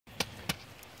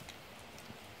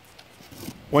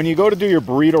When you go to do your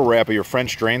burrito wrap of your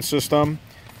French drain system,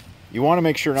 you want to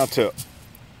make sure not to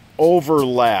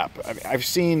overlap. I've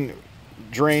seen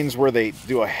drains where they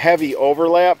do a heavy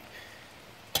overlap.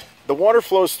 The water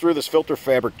flows through this filter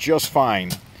fabric just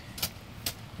fine.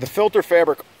 The filter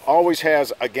fabric always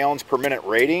has a gallons per minute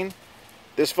rating.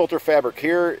 This filter fabric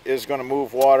here is going to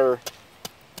move water.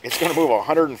 It's going to move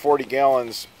 140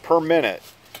 gallons per minute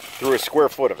through a square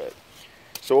foot of it.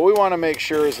 So what we want to make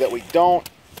sure is that we don't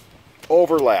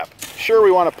overlap. Sure,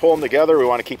 we want to pull them together. We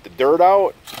want to keep the dirt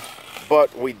out,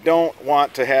 but we don't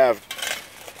want to have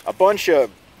a bunch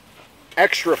of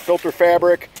extra filter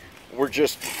fabric. We're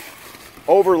just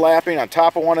overlapping on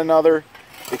top of one another,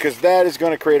 because that is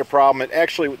going to create a problem. And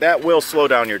actually, that will slow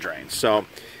down your drains. So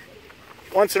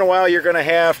once in a while, you're going to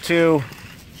have to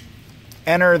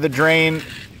enter the drain.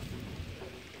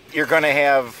 You're going to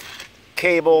have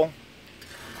cable,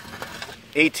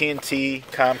 AT&T,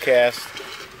 Comcast,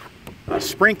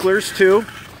 sprinklers too.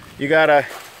 You got to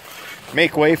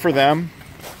make way for them.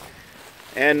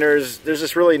 And there's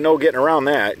just really no getting around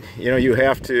that. You know, you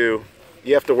have to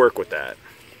work with that.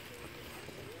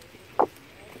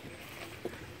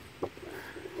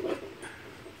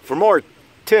 For more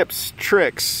tips,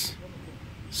 tricks,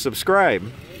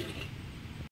 subscribe.